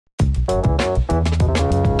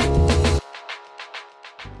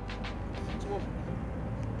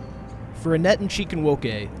For Annette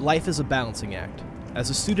Echikunwoke, life is a balancing act.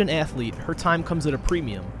 As a student athlete, her time comes at a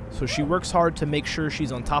premium, so she works hard to make sure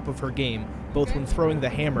she's on top of her game, both when throwing the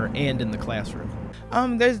hammer and in the classroom.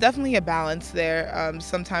 There's definitely a balance there.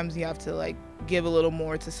 Sometimes you have to give a little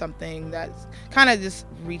more to something that kind of just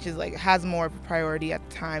reaches has more of a priority at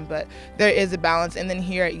the time, but there is a balance. And then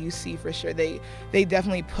here at UC, for sure, they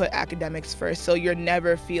definitely put academics first, so you're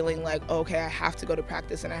never feeling like, okay, I have to go to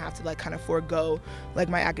practice and I have to kind of forego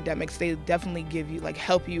my academics. They definitely give you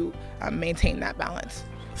help you maintain that balance.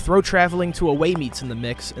 Throw traveling to away meets in the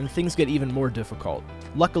mix and things get even more difficult.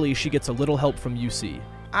 Luckily, she gets a little help from UC.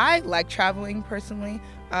 I like traveling personally.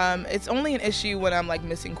 It's only an issue when I'm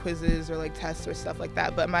missing quizzes or tests or stuff like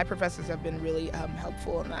that, but my professors have been really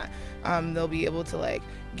helpful in that. They'll be able to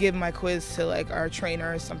give my quiz to our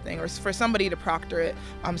trainer or something, or for somebody to proctor it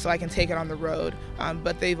so I can take it on the road.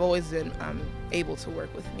 But they've always been able to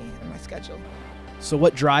work with me in my schedule. So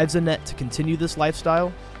what drives Annette to continue this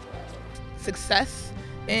lifestyle? Success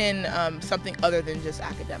in something other than just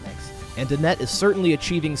academics. And Annette is certainly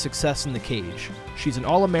achieving success in the cage. She's an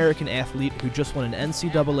All-American athlete who just won an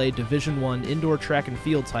NCAA Division I indoor track and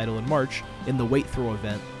field title in March in the weight throw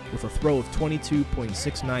event with a throw of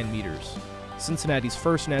 22.69 meters. Cincinnati's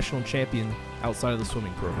first national champion outside of the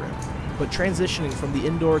swimming program. But transitioning from the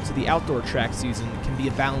indoor to the outdoor track season can be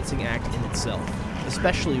a balancing act in itself,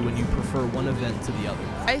 especially when you prefer one event to the other.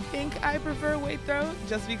 I think I prefer weight throw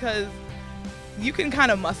just because you can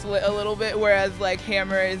kind of muscle it a little bit, whereas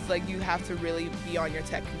hammer is you have to really be on your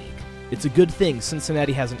technique. It's a good thing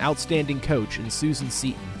Cincinnati has an outstanding coach in Susan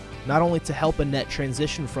Seaton, not only to help Annette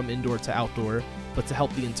transition from indoor to outdoor, but to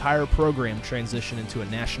help the entire program transition into a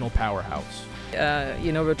national powerhouse.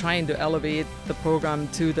 We're trying to elevate the program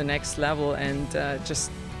to the next level, and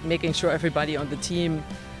just making sure everybody on the team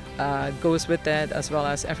goes with that, as well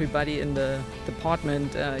as everybody in the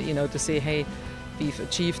department, to say, hey, we've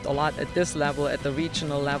achieved a lot at this level, at the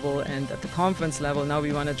regional level and at the conference level. Now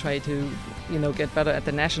we want to try to, get better at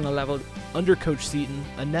the national level. Under Coach Seaton,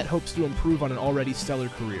 Annette hopes to improve on an already stellar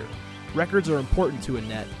career. Records are important to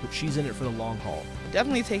Annette, but she's in it for the long haul.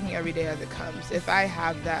 Definitely taking every day as it comes. If I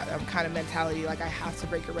have that kind of mentality, I have to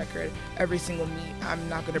break a record every single meet, I'm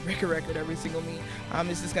not going to break a record every single meet.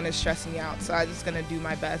 It's just going to stress me out, so I'm just going to do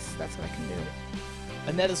my best. That's what I can do.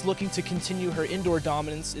 Annette is looking to continue her indoor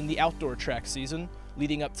dominance in the outdoor track season,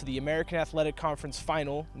 leading up to the American Athletic Conference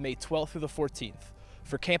Final, May 12th through the 14th.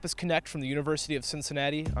 For Campus Connect from the University of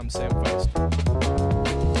Cincinnati, I'm Sam Feist.